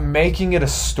stop making it a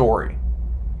story.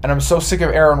 And I'm so sick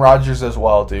of Aaron Rodgers as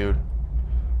well, dude.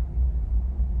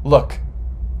 Look,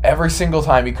 every single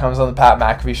time he comes on the Pat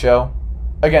McAfee show,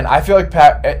 again, I feel like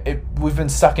we've been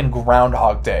stuck in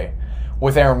Groundhog Day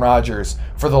with Aaron Rodgers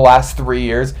for the last 3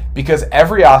 years because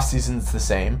every offseason it's the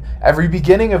same. Every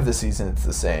beginning of the season it's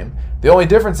the same. The only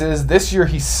difference is this year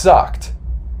he sucked.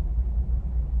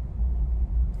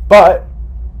 But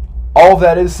all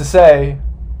that is to say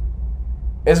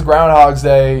is Groundhog's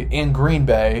Day in Green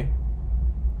Bay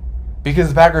because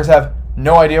the Packers have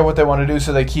no idea what they want to do,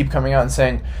 so they keep coming out and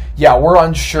saying, yeah, we're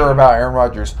unsure about Aaron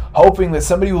Rodgers, hoping that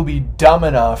somebody will be dumb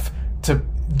enough to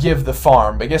give the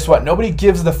farm. But guess what? Nobody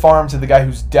gives the farm to the guy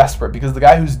who's desperate because the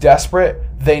guy who's desperate,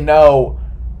 they know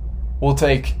will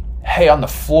take hay on the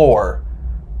floor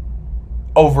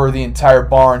over the entire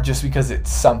barn just because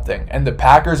it's something. And the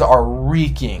Packers are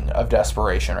reeking of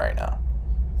desperation right now.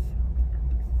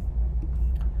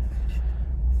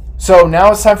 So now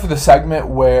it's time for the segment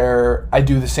where I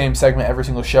do the same segment every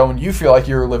single show, and you feel like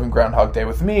you're living Groundhog Day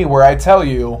with me, where I tell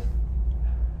you,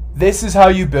 this is how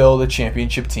you build a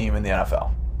championship team in the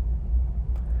NFL.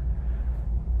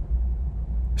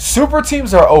 Super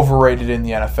teams are overrated in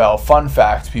the NFL. Fun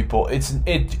fact, people.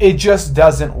 It just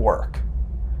doesn't work.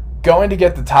 Going to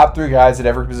get the top 3 guys at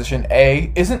every position,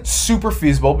 A, isn't super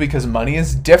feasible because money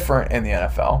is different in the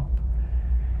NFL.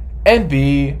 And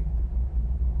B,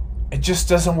 it just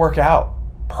doesn't work out.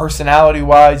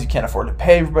 Personality-wise, you can't afford to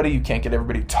pay everybody. You can't get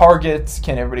everybody targets.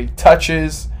 Can't everybody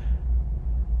touches.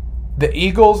 The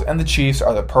Eagles and the Chiefs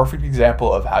are the perfect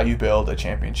example of how you build a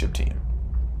championship team.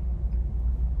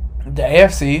 The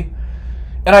AFC,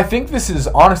 and I think this is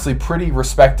honestly pretty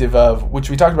respective of, which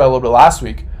we talked about a little bit last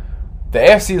week, the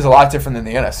AFC is a lot different than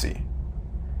the NFC.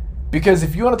 Because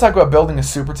if you want to talk about building a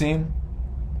super team,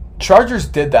 Chargers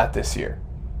did that this year.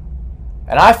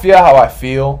 And I feel how I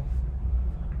feel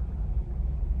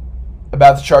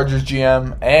about the Chargers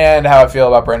GM and how I feel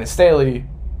about Brandon Staley.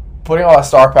 Putting all that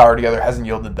star power together hasn't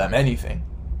yielded them anything.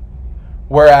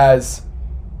 Whereas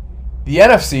the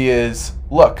NFC is,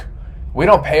 look, we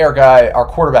don't pay our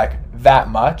quarterback that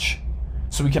much,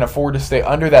 so we can afford to stay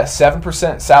under that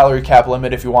 7% salary cap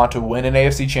limit if you want to win an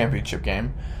AFC championship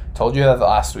game. Told you that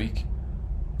last week.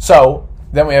 So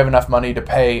then we have enough money to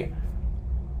pay.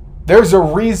 There's a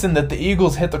reason that the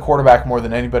Eagles hit the quarterback more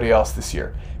than anybody else this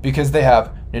year, because they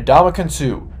have Ndamukong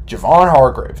Suh, Javon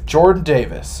Hargrave, Jordan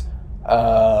Davis,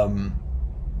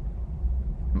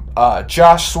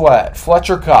 Josh Sweat,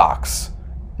 Fletcher Cox,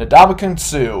 Ndamukong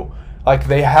Suh. Like,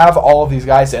 they have all of these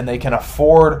guys, and they can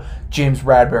afford James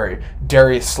Bradbury,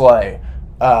 Darius Slay,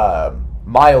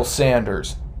 Miles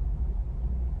Sanders,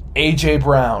 A.J.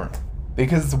 Brown,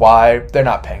 because it's why they're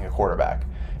not paying a quarterback.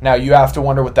 Now, you have to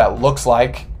wonder what that looks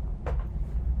like,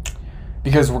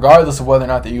 because regardless of whether or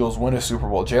not the Eagles win a Super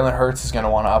Bowl, Jalen Hurts is going to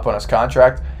want to up on his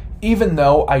contract, even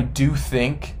though I do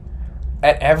think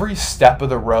at every step of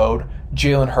the road,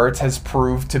 Jalen Hurts has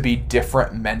proved to be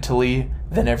different mentally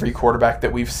than every quarterback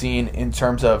that we've seen in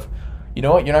terms of, you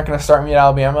know what, you're not going to start me at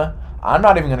Alabama? I'm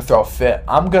not even going to throw a fit.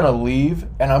 I'm going to leave,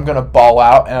 and I'm going to ball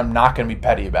out, and I'm not going to be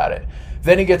petty about it.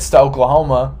 Then he gets to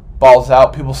Oklahoma, balls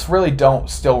out. People really don't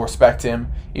still respect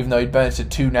him, even though he'd been to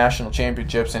 2 national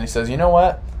championships, and he says, you know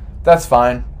what, that's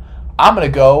fine. I'm going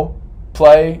to go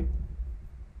play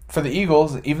for the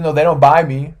Eagles, even though they don't buy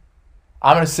me.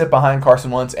 I'm going to sit behind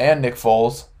Carson Wentz and Nick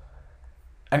Foles.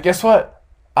 And guess what?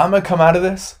 I'm going to come out of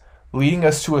this leading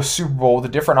us to a Super Bowl with a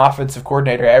different offensive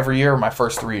coordinator every year in my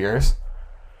first 3 years.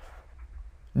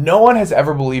 No one has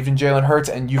ever believed in Jalen Hurts,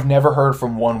 and you've never heard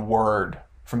from one word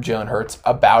from Jalen Hurts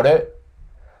about it.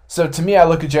 So to me, I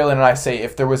look at Jalen and I say,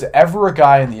 if there was ever a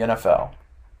guy in the NFL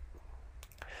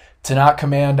to not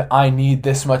command, I need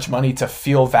this much money to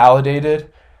feel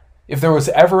validated, if there was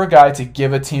ever a guy to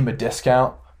give a team a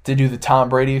discount to do the Tom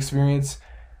Brady experience,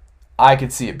 I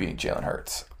could see it being Jalen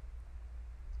Hurts.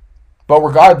 But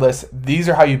regardless, these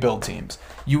are how you build teams.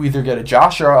 You either get a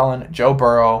Josh Allen, Joe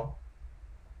Burrow,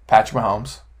 Patrick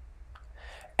Mahomes,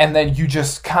 and then you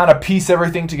just kind of piece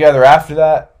everything together after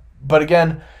that. But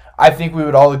again, I think we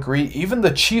would all agree, even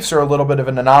the Chiefs are a little bit of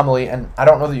an anomaly, and I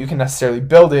don't know that you can necessarily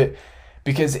build it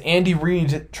because Andy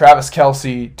Reid, Travis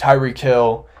Kelce, Tyreek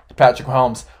Hill, Patrick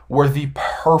Mahomes were the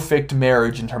perfect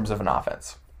marriage in terms of an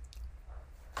offense.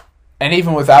 And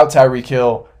even without Tyreek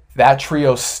Hill, that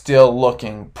trio's still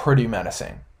looking pretty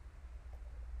menacing.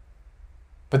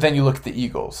 But then you look at the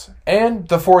Eagles and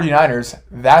the 49ers,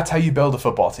 that's how you build a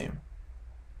football team.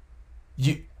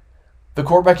 The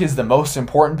quarterback is the most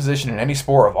important position in any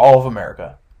sport of all of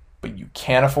America. But you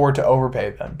can't afford to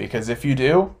overpay them, because if you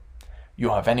do, you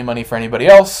don't have any money for anybody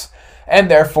else, and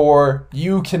therefore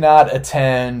you cannot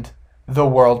attend the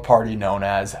world party known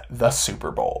as the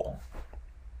Super Bowl.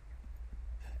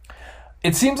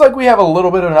 It seems like we have a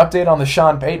little bit of an update on the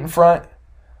Sean Payton front,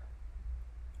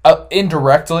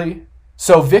 indirectly.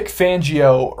 So Vic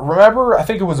Fangio, remember, I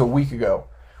think it was a week ago,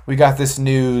 we got this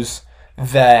news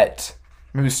that,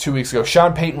 maybe it was 2 weeks ago,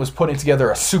 Sean Payton was putting together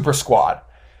a super squad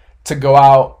to go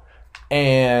out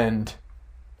and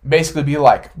basically be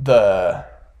like the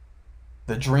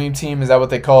dream team. Is that what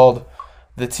they called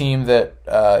the team that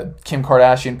Kim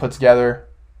Kardashian put together?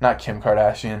 Not Kim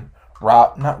Kardashian,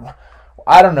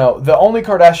 I don't know. The only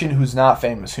Kardashian who's not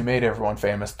famous, who made everyone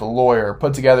famous, the lawyer,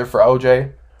 put together for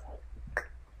OJ.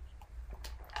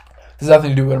 This has nothing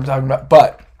to do with what I'm talking about.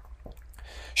 But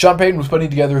Sean Payton was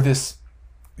putting together this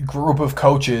group of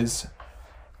coaches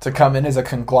to come in as a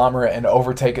conglomerate and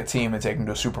overtake a team and take them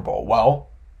to a Super Bowl. Well,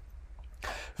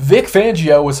 Vic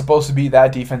Fangio was supposed to be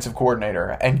that defensive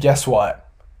coordinator. And guess what?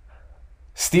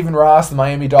 Stephen Ross, the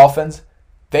Miami Dolphins,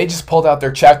 They just pulled out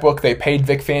their checkbook. They paid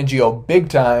Vic Fangio big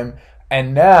time.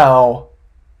 And now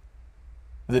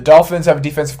the Dolphins have a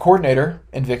defensive coordinator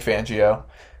in Vic Fangio.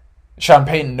 Sean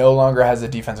Payton no longer has a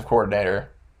defensive coordinator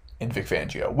in Vic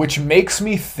Fangio, which makes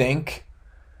me think,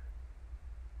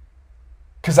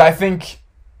 because I think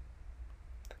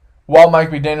while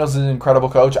Mike McDaniels is an incredible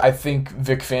coach, I think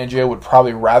Vic Fangio would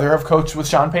probably rather have coached with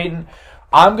Sean Payton.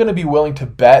 I'm going to be willing to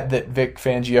bet that Vic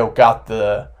Fangio got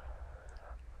the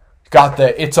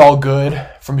it's all good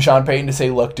from Sean Payton to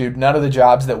say, look, dude, none of the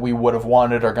jobs that we would have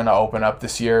wanted are going to open up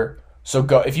this year. So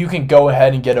go, if you can go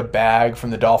ahead and get a bag from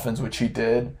the Dolphins, which he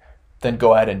did, then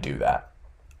go ahead and do that.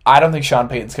 I don't think Sean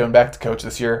Payton's coming back to coach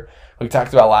this year. We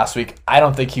talked about last week. I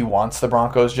don't think he wants the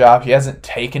Broncos job. He hasn't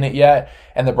taken it yet,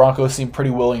 and the Broncos seem pretty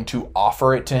willing to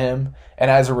offer it to him. And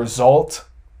as a result,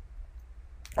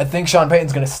 I think Sean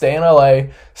Payton's going to stay in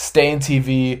LA, stay in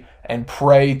TV, and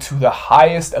pray to the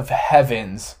highest of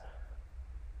heavens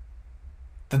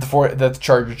that the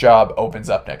Chargers job opens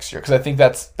up next year. Because I think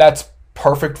that's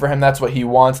perfect for him. That's what he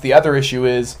wants. The other issue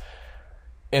is,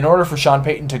 in order for Sean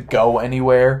Payton to go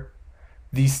anywhere,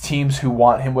 these teams who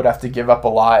want him would have to give up a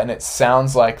lot, and it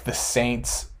sounds like the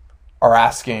Saints are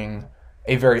asking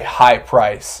a very high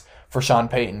price for Sean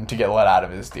Payton to get let out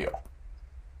of his deal.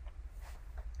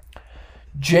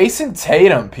 Jason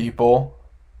Tatum, people.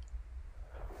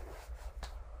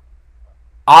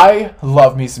 I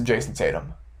love me some Jason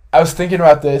Tatum. I was thinking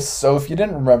about this, so if you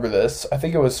didn't remember this, I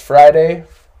think it was Friday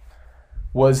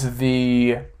was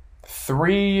the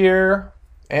 3-year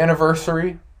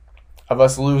anniversary of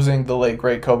us losing the late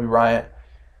great Kobe Bryant,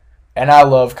 and I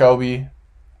love Kobe.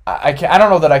 I don't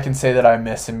know that I can say that I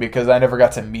miss him because I never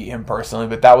got to meet him personally,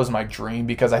 but that was my dream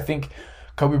because I think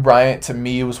Kobe Bryant to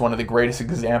me was one of the greatest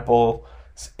examples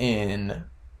in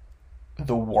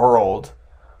the world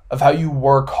of how you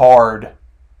work hard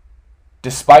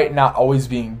despite not always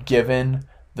being given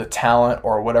the talent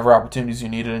or whatever opportunities you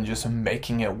needed and just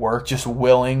making it work, just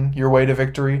willing your way to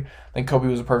victory. I think Kobe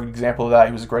was a perfect example of that.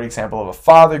 He was a great example of a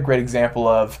father, great example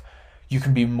of you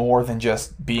can be more than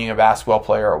just being a basketball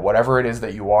player or whatever it is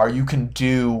that you are. You can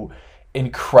do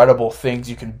incredible things.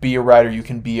 You can be a writer. You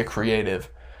can be a creative.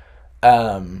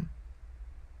 But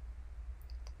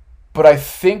I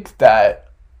think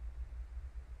that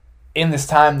in this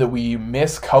time that we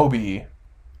miss Kobe,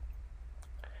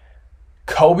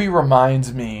 Kobe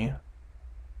reminds me,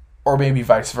 or maybe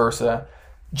vice versa,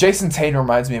 Jason Tatum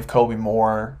reminds me of Kobe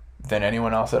more than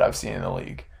anyone else that I've seen in the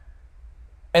league.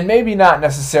 And maybe not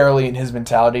necessarily in his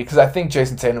mentality, because I think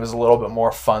Jason Tatum is a little bit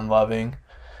more fun-loving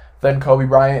than Kobe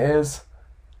Bryant is.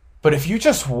 But if you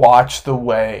just watch the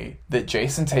way that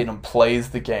Jason Tatum plays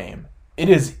the game, it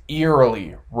is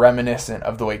eerily reminiscent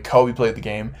of the way Kobe played the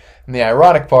game. And the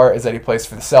ironic part is that he plays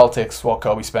for the Celtics while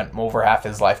Kobe spent over half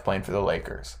his life playing for the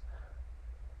Lakers.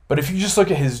 But if you just look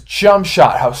at his jump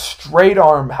shot, how straight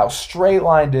arm, how straight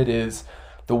lined it is,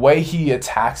 the way he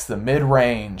attacks the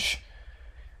mid-range,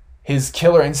 his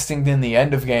killer instinct in the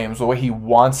end of games, the way he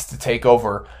wants to take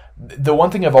over. The one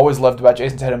thing I've always loved about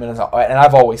Jason Tatum, and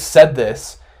I've always said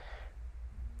this,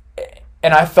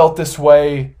 and I felt this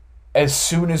way as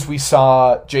soon as we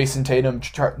saw Jason Tatum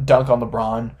dunk on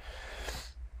LeBron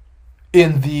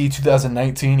in the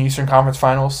 2018 Eastern Conference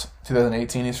Finals,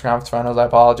 I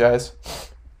apologize.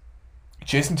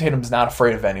 Jason Tatum's not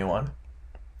afraid of anyone.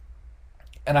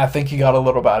 And I think he got a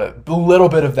little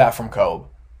bit of that from Kobe.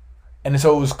 And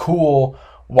so it was cool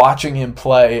watching him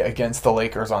play against the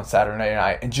Lakers on Saturday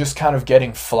night and just kind of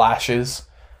getting flashes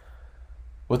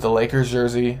with the Lakers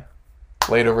jersey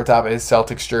laid over top of his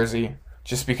Celtics jersey.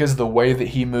 Just because the way that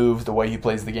he moves, the way he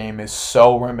plays the game is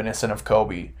so reminiscent of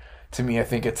Kobe. To me, I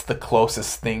think it's the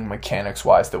closest thing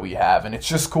mechanics-wise that we have. And it's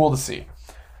just cool to see.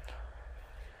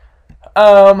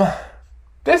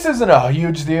 This isn't a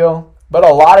huge deal, but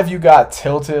a lot of you got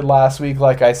tilted last week,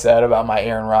 like I said, about my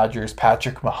Aaron Rodgers,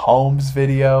 Patrick Mahomes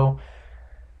video,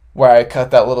 where I cut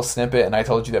that little snippet and I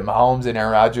told you that Mahomes and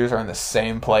Aaron Rodgers are in the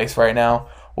same place right now.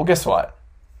 Well, guess what?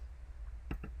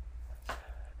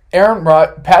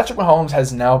 Patrick Mahomes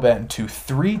has now been to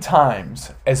 3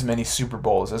 times as many Super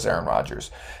Bowls as Aaron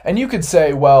Rodgers. And you could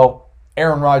say, well,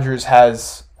 Aaron Rodgers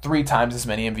has 3 times as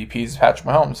many MVPs as Patrick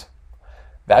Mahomes.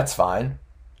 That's fine.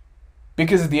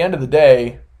 Because at the end of the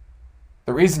day,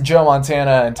 the reason Joe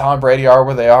Montana and Tom Brady are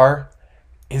where they are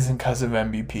isn't because of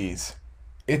MVPs.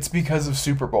 It's because of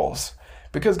Super Bowls.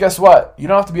 Because guess what? You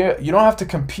don't have to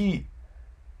compete.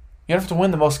 You don't have to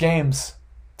win the most games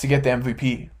to get the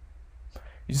MVP.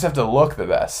 You just have to look the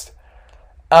best.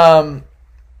 I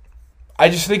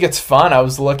just think it's fun. I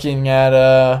was looking at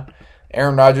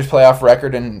Aaron Rodgers' playoff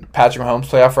record and Patrick Mahomes'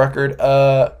 playoff record.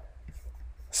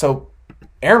 So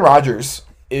Aaron Rodgers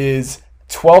is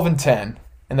 12-10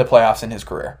 in the playoffs in his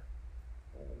career.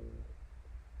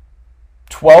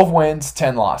 12 wins,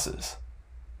 10 losses.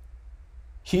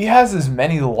 He has as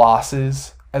many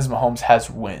losses as Mahomes has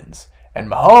wins. And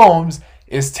Mahomes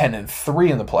is 10-3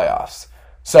 in the playoffs.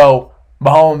 So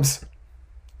Mahomes,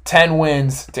 10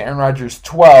 wins to Aaron Rodgers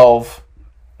 12,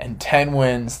 and 10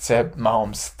 wins to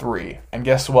Mahomes 3. And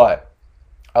guess what?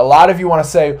 A lot of you want to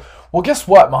say, well, guess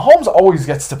what? Mahomes always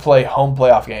gets to play home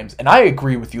playoff games. And I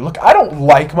agree with you. Look, I don't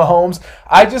like Mahomes.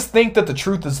 I just think that the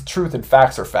truth is the truth and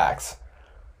facts are facts.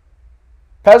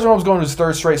 Patrick Mahomes going to his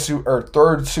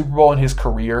third Super Bowl in his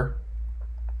career.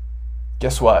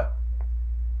 Guess what?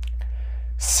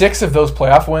 6 of those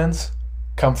playoff wins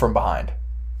come from behind.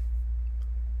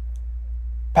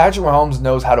 Patrick Mahomes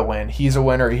knows how to win. He's a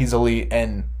winner. He's elite.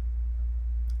 And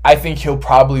I think he'll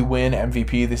probably win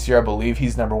MVP this year. I believe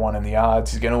he's number 1 in the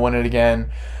odds. He's going to win it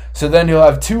again. So then he'll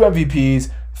have 2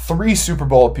 MVPs, 3 Super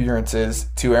Bowl appearances,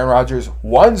 to Aaron Rodgers,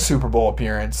 1 Super Bowl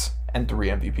appearance, and 3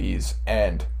 MVPs.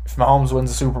 And if Mahomes wins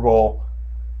the Super Bowl,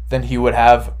 then he would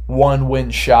have 1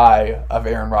 win shy of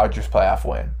Aaron Rodgers' playoff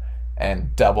win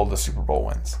and double the Super Bowl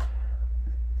wins.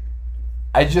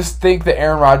 I just think that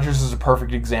Aaron Rodgers is a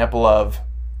perfect example of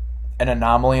an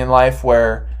anomaly in life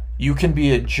where you can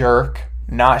be a jerk,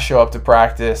 not show up to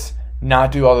practice,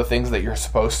 not do all the things that you're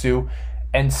supposed to,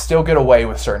 and still get away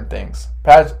with certain things.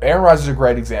 Aaron Rodgers is a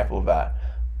great example of that.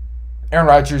 Aaron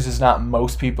Rodgers is not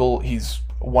most people. He's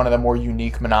one of the more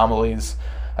unique anomalies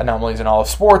in all of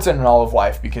sports and in all of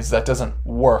life, because that doesn't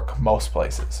work most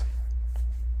places.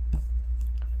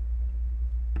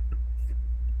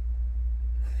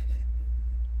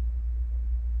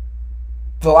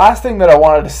 The last thing that I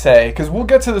wanted to say, because we'll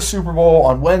get to the Super Bowl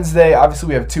on Wednesday. Obviously,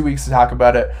 we have 2 weeks to talk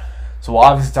about it. So we'll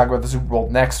obviously talk about the Super Bowl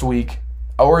next week.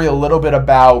 I'll worry a little bit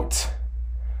about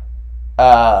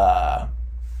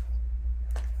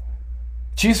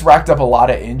Chiefs racked up a lot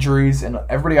of injuries, and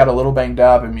everybody got a little banged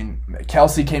up. I mean,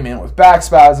 Kelsey came in with back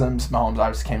spasms. Mahomes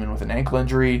obviously came in with an ankle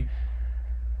injury.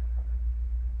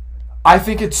 I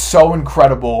think it's so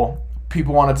incredible.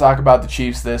 People want to talk about the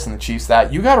Chiefs this and the Chiefs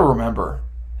that. You got to remember,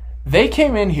 they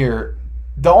came in here.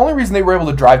 The only reason they were able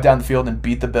to drive down the field and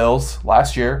beat the Bills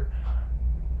last year,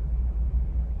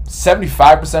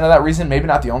 75% of that reason, maybe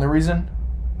not the only reason,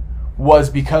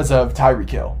 was because of Tyreek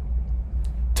Hill.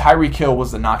 Tyreek Hill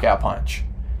was the knockout punch.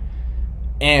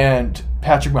 And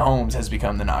Patrick Mahomes has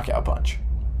become the knockout punch.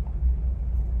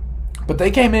 But they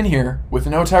came in here with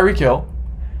no Tyreek Hill,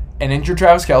 an injured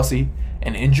Travis Kelsey,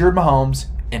 an injured Mahomes,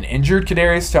 an injured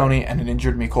Kadarius Toney, and an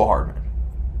injured Mecole Hardman.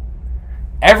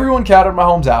 Everyone counted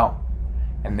Mahomes out,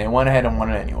 and they went ahead and won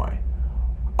it anyway.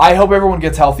 I hope everyone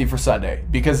gets healthy for Sunday,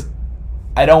 because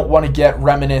I don't want to get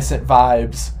reminiscent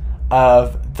vibes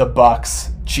of the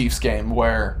Bucs-Chiefs game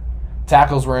where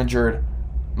tackles were injured,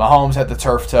 Mahomes had the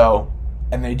turf toe,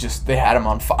 and they had him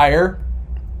on fire,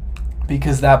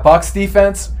 because that Bucs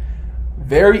defense,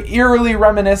 very eerily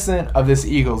reminiscent of this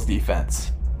Eagles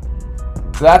defense.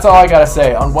 So that's all I got to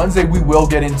say. On Wednesday, we will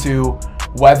get into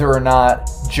whether or not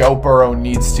Joe Burrow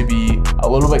needs to be a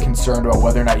little bit concerned about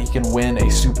whether or not he can win a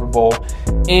Super Bowl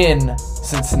in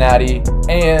Cincinnati,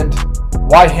 and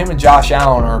why him and Josh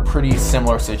Allen are in pretty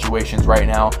similar situations right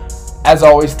now. As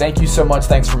always, thank you so much.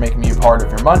 Thanks for making me a part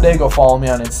of your Monday. Go follow me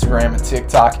on Instagram and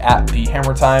TikTok at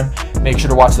 @TheHammerTime. Make sure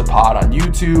to watch the pod on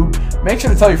YouTube. Make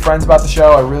sure to tell your friends about the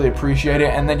show. I really appreciate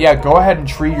it. And then, go ahead and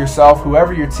treat yourself,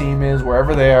 whoever your team is,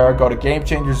 wherever they are. Go to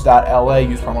GameChangers.la.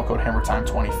 Use promo code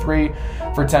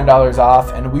HammerTime23 for $10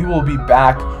 off. And we will be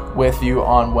back with you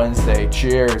on Wednesday.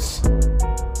 Cheers.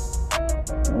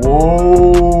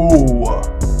 Whoa.